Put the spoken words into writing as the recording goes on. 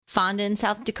Fonda in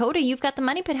South Dakota, you've got the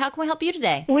money pit. How can we help you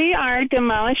today? We are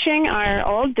demolishing our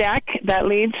old deck that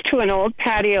leads to an old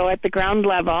patio at the ground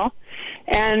level.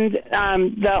 And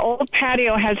the old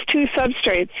patio has two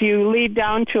substrates. You lead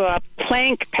down to a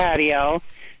plank patio.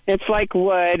 It's like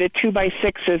wood,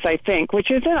 2x6s, I think,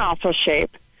 which is an awful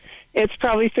shape. It's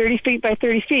probably 30 feet by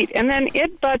 30 feet. And then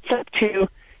it butts up to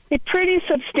a pretty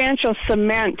substantial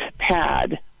cement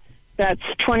pad that's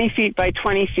 20 feet by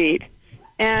 20 feet.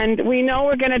 And we know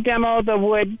we're going to demo the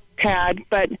wood pad,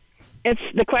 but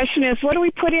the question is, what do we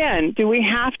put in? Do we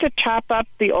have to chop up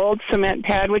the old cement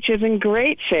pad, which is in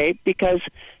great shape because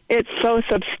it's so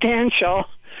substantial?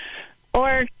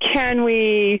 Or can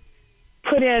we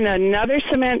put in another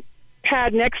cement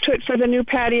pad next to it for the new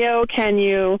patio? Can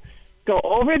you go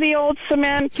over the old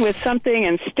cement with something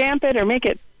and stamp it or make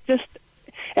it just...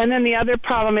 And then the other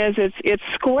problem is it's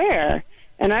square.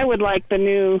 And I would like the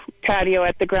new patio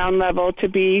at the ground level to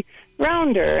be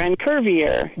rounder and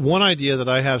curvier. One idea that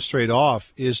I have straight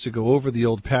off is to go over the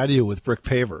old patio with brick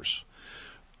pavers.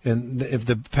 And if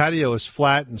the patio is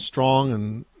flat and strong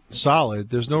and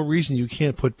solid, there's no reason you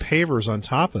can't put pavers on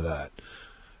top of that.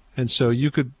 And so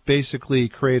you could basically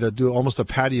do almost a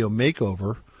patio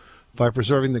makeover by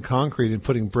preserving the concrete and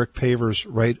putting brick pavers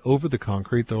right over the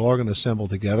concrete. They're all going to assemble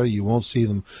together. You won't see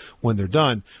them when they're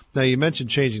done. Now, you mentioned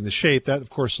changing the shape. That, of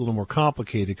course, is a little more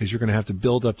complicated because you're going to have to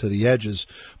build up to the edges.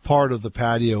 Part of the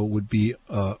patio would be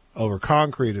over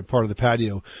concrete, and part of the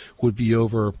patio would be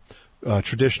over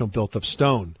traditional built-up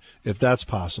stone, if that's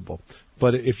possible.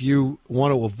 But if you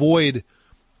want to avoid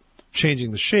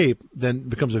changing the shape, then it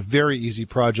becomes a very easy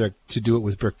project to do it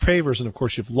with brick pavers. And, of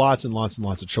course, you have lots and lots and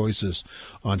lots of choices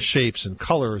on shapes and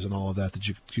colors and all of that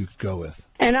you could go with.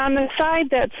 And on the side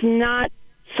that's not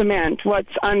cement,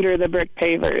 what's under the brick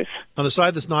pavers? On the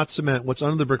side that's not cement, what's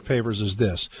under the brick pavers is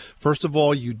this. First of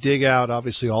all, you dig out,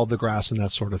 obviously, all the grass and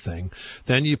that sort of thing.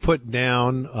 Then you put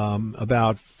down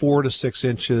about 4 to 6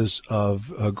 inches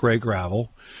of gray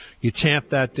gravel. You tamp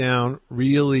that down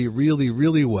really, really,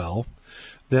 really well.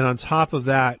 Then on top of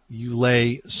that, you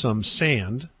lay some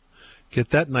sand,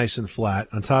 get that nice and flat.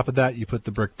 On top of that, you put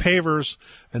the brick pavers,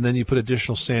 and then you put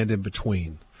additional sand in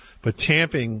between. But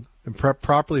tamping and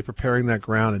properly preparing that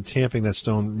ground and tamping that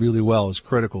stone really well is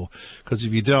critical, because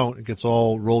if you don't, it gets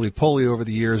all roly-poly over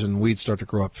the years and weeds start to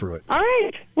grow up through it. All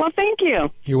right. Well, thank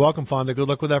you. You're welcome, Fonda. Good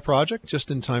luck with that project, just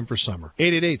in time for summer.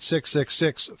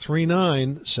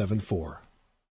 888-666-3974.